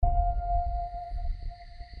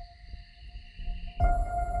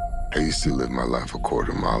I used to live my life a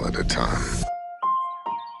quarter mile at a time.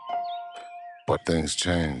 But things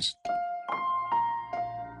changed.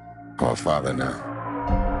 I'm a father now.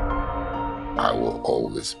 I will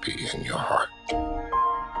always be in your heart.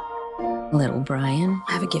 Little Brian,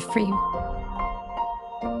 I have a gift for you.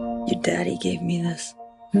 Your daddy gave me this.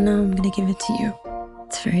 No, I'm gonna give it to you.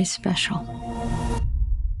 It's very special.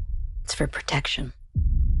 It's for protection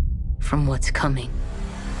from what's coming.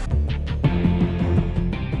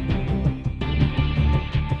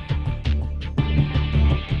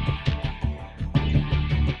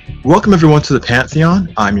 Welcome everyone to the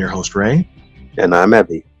Pantheon. I'm your host, Ray. And I'm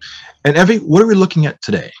Evie. And Evie, what are we looking at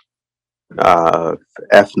today?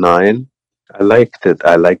 F9. I liked it.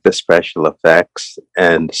 I like the special effects,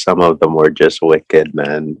 and some of them were just wicked,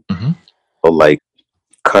 man. Mm-hmm. So, like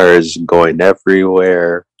cars going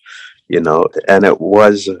everywhere, and it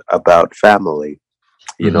was about family,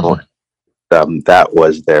 that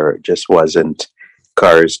was there. It just wasn't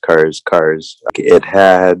cars. It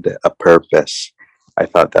had a purpose. I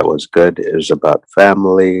thought that was good. It was about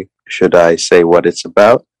family. Should I say what it's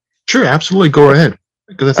about? Sure, absolutely. Go ahead.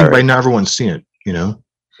 Because I think right now everyone's seen it,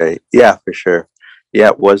 Okay. Yeah, for sure.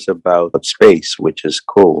 Yeah, it was about space, which is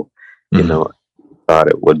cool. Mm-hmm. Thought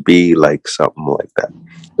it would be like something like that.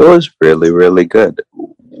 It was really, really good.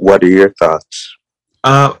 What are your thoughts?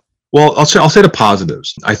 Well, I'll say the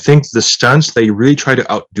positives. I think the stunts, they really try to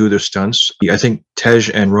outdo their stunts. I think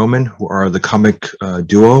Tej and Roman, who are the comic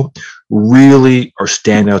duo, really are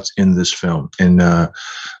standouts in this film. And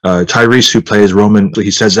Tyrese, who plays Roman,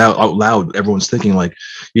 he says out loud, everyone's thinking they're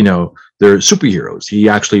superheroes. He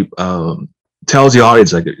actually tells the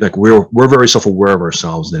audience like we're very self-aware of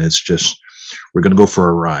ourselves, and it's just we're going to go for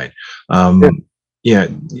a ride. Yeah,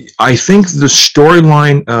 I think the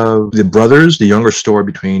storyline of the brothers, the younger story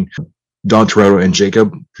between Don Toretto and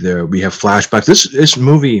Jacob, there we have flashbacks. This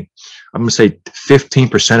movie, I'm going to say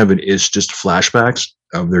 15% of it is just flashbacks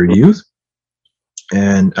of their youth.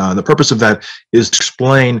 And the purpose of that is to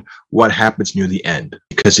explain what happens near the end.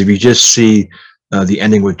 Because if you just see the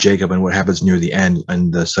ending with Jacob and what happens near the end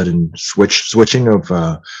and the sudden switching of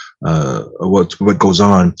what goes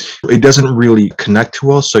on, it doesn't really connect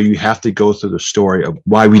to us. So you have to go through the story of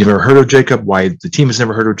why we never heard of Jacob, why the team has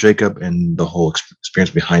never heard of Jacob, and the whole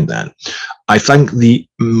experience behind that. I think the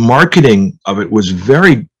marketing of it was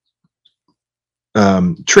very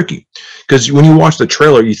tricky, because when you watch the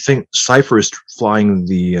trailer, you think Cypher is flying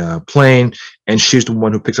the plane, and she's the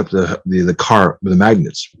one who picks up the car with the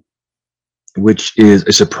magnets, which is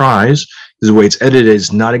a surprise. The way it's edited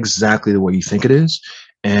is not exactly the way you think it is.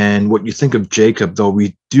 And what you think of Jacob, though,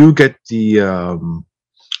 we do get the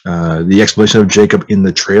explanation of Jacob in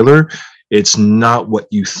the trailer. It's not what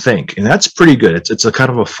you think, and that's pretty good. It's a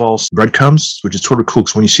kind of a false breadcrumbs, which is sort of cool,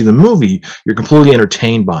 because when you see the movie, you're completely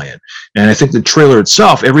entertained by it. And I think the trailer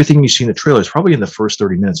itself, everything you see in the trailer is probably in the first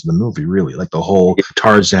 30 minutes of the movie, really, like the whole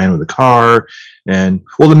Tarzan with the car. And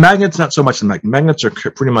well, the magnets, not so much. The magnets are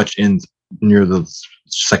pretty much in near the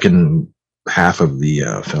second half of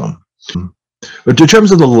the film. But in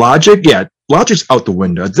terms of the logic, yeah, logic's out the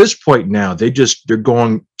window. At this point now, they're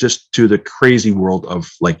going just to the crazy world of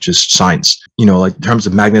just science. Like in terms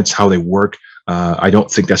of magnets, how they work. I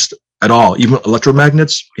don't think that's at all. Even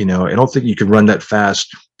electromagnets, I don't think you can run that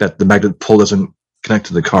fast that the magnet pull doesn't connect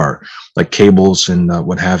to the car, like cables and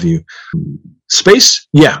what have you. Space,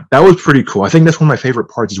 yeah, that was pretty cool. I think that's one of my favorite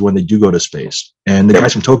parts, is when they do go to space. And the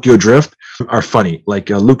guys from Tokyo Drift are funny. Like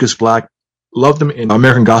Lucas Black, loved him in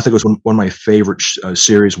American Gothic. Was one of my favorite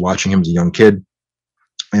series, watching him as a young kid.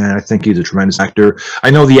 And I think he's a tremendous actor. I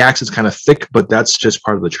know the accent's kind of thick, but that's just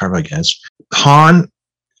part of the charm, I guess. Han,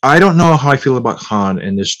 I don't know how I feel about Han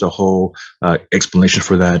and just the whole explanation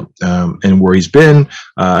for that and where he's been.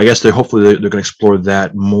 I guess hopefully they're going to explore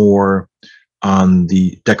that more on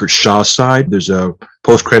the Deckard Shaw side. There's a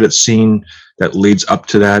post-credit scene that leads up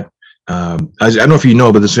to that. I don't know if you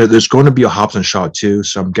know, but there's going to be a Hobbs and Shaw 2,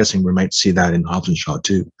 so I'm guessing we might see that in Hobbs and Shaw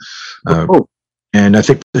 2. And I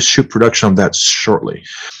think they'll shoot production on that shortly.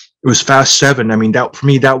 It was Fast 7. I mean, that for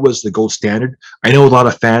me, that was the gold standard. I know a lot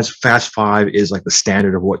of fans, Fast 5 is like the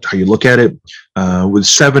standard of how you look at it. With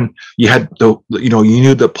 7, you had you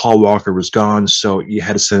knew that Paul Walker was gone, so you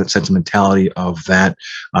had a sentimentality of that.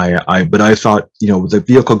 But I thought, the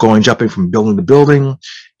vehicle jumping from building to building,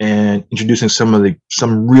 and introducing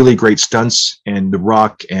some really great stunts, and The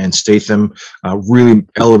Rock and Statham really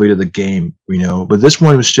elevated the game. But this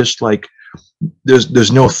one was just like,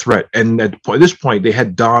 there's no threat. And at this point, they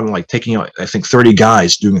had Don taking out, I think, 30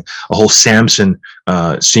 guys, doing a whole Samson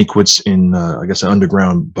sequence in I guess an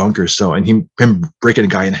underground bunker. So, and him breaking a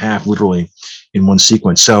guy in half literally in one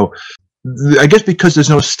sequence. So I guess because there's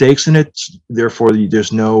no stakes in it, therefore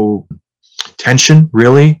there's no tension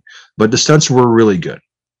really. But the stunts were really good.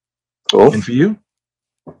 Cool. And for you?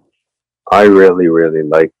 I really, really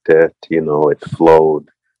liked it. You know, it flowed.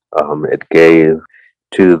 It gave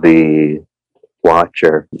to the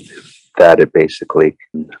watcher that it basically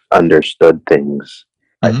understood things.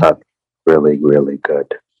 I thought really, really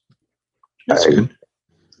good. That's good.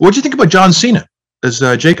 What do you think about John Cena as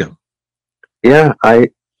Jacob? Yeah,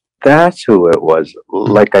 that's who it was.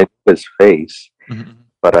 Like, I knew his face,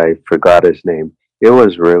 but I forgot his name. It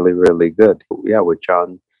was really, really good. Yeah, with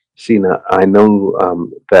John Cena, I know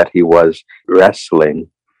that he was wrestling.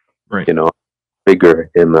 Right. You know,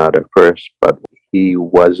 figure him out at first, but he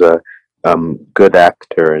was a good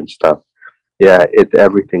actor and stuff. Yeah,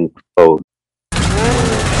 everything flowed.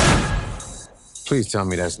 Please tell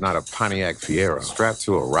me that's not a Pontiac Fiero strapped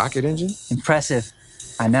to a rocket engine? Impressive.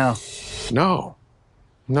 I know. No.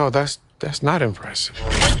 No, that's not impressive.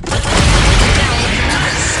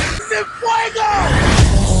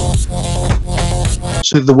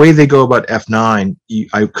 So the way they go about F9,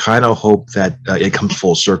 I kind of hope that it comes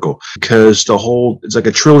full circle, because it's like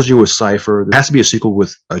a trilogy with Cypher. There has to be a sequel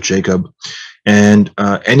with Jacob, and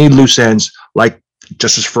any loose ends, like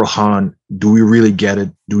Justice for Han, do we really get it?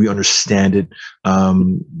 Do we understand it?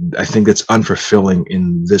 I think that's unfulfilling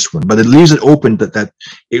in this one, but it leaves it open that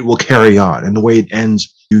it will carry on, and the way it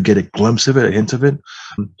ends, you get a glimpse of it, a hint of it.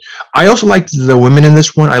 I also liked the women in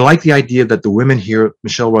this one. I like the idea that the women here,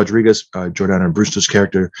 Michelle Rodriguez, Jordana Brewster's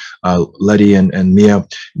character, Letty and Mia,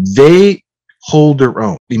 they hold their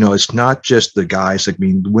own. You know, it's not just the guys. I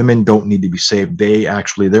mean, women don't need to be saved. They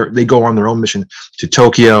actually, they go on their own mission to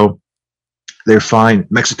Tokyo. They're fine.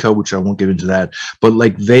 Mexico, which I won't get into that, but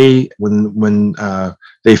like when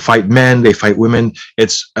they fight men, they fight women.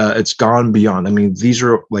 It's gone beyond. I mean, these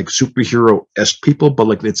are like superhero-esque people, but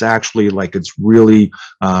like it's actually like it's really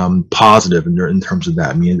positive in terms of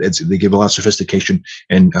that. I mean, they give a lot of sophistication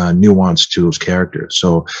and nuance to those characters.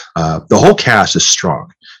 So the whole cast is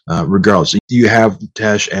strong. Regardless, you have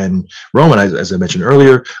Tesh and Roman, as I mentioned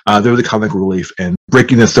earlier. They're the comic relief and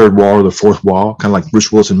breaking the third wall or the fourth wall, kind of like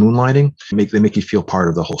Bruce Willis in Moonlighting. They make you feel part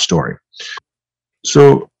of the whole story.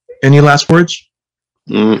 So, any last words?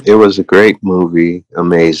 It was a great movie,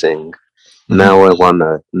 amazing. Now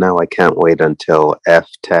I can't wait until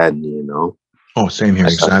F10. You know. Oh, same here,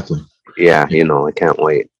 exactly. Yeah, you know, I can't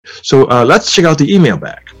wait. So let's check out the email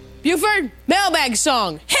bag. Buford, mailbag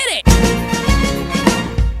song, hit it.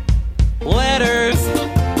 Letters.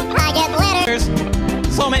 I get letters.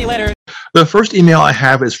 So many letters. The first email I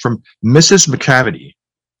have is from Mrs. McCavity.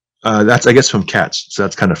 That's, I guess, from Cats, so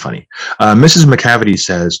that's kind of funny. Mrs. McCavity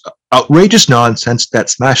says, outrageous nonsense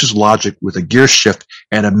that smashes logic with a gear shift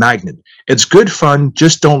and a magnet. It's good fun,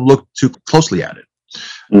 just don't look too closely at it.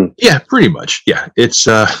 Yeah, pretty much. Yeah, it's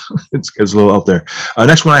a little out there.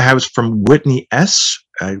 Next one I have is from Whitney S.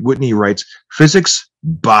 Whitney writes, physics?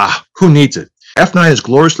 Bah, who needs it? F9 is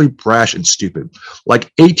gloriously brash and stupid, like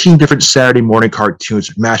 18 different Saturday morning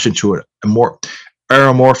cartoons mashed into a more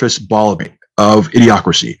amorphous ball of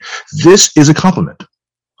idiocracy. This is a compliment.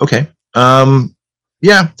 Okay.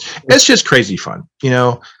 Yeah, it's just crazy fun. You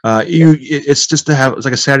know, it's just it's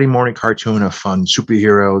like a Saturday morning cartoon of fun,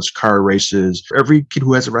 superheroes, car races. Every kid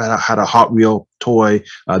who has ever had a Hot Wheel toy,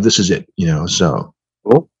 this is it. You know, so.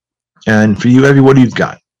 Cool. And for you, Evie, what do you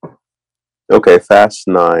got? Okay, Fast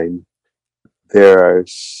 9. There are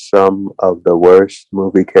some of the worst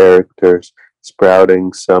movie characters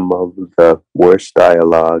sprouting some of the worst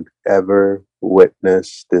dialogue ever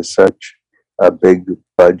witnessed. Is such a big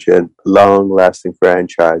budget, long-lasting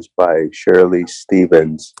franchise by Shirley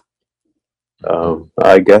Stevens.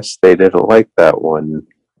 I guess they didn't like that one.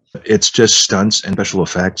 It's just stunts and special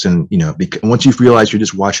effects, and you know, once you realize you're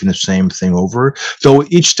just watching the same thing over, so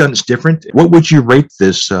each stunt is different. What would you rate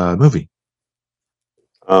this movie?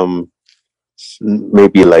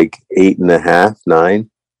 Maybe like 8.5, 9.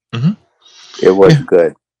 It was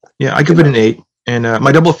good. Yeah, I give it an 8. And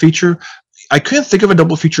my double feature, I couldn't think of a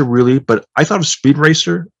double feature really, but I thought of Speed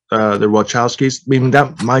Racer, the Wachowskis. I mean,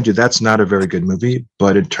 that, mind you, that's not a very good movie,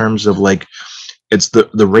 but in terms of like, it's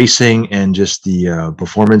the racing and just the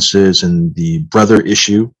performances and the brother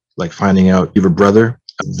issue, like finding out you have a brother.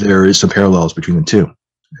 There is some parallels between the two.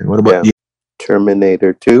 And what about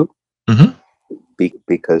Terminator 2?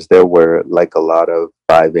 Because there were like a lot of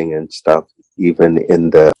driving and stuff. Even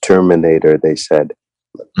in the Terminator, they said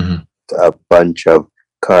a bunch of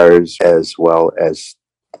cars as well as,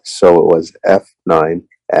 so it was F9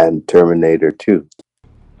 and Terminator 2.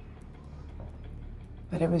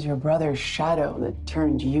 But it was your brother's shadow that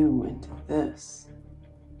turned you into this,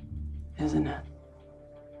 isn't it?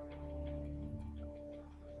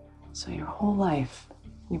 So your whole life,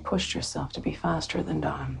 you pushed yourself to be faster than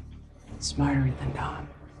Dom, smarter than Dom,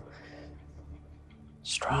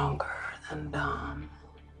 stronger than Dom.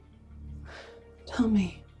 Tell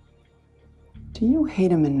me, do you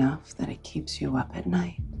hate him enough that it keeps you up at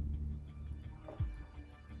night?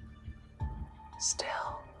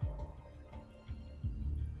 Still,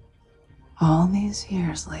 all these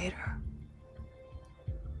years later,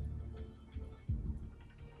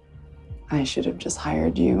 I should have just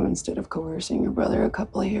hired you instead of coercing your brother a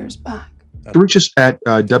couple of years back. Reach us at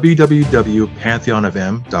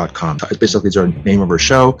www.pantheonofm.com. Basically, it's our name of our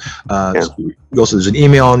show. Also, there's an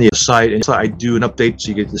email on the site, and so I do an update so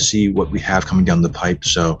you get to see what we have coming down the pipe.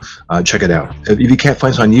 So check it out. If you can't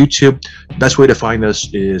find us on YouTube, the best way to find us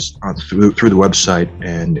is through the website,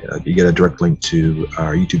 and you get a direct link to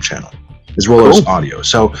our YouTube channel, as well as audio.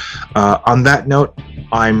 So on that note,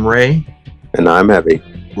 I'm Ray. And I'm Heavy.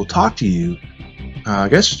 We'll talk to you, I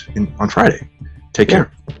guess, on Friday. Take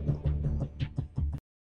care.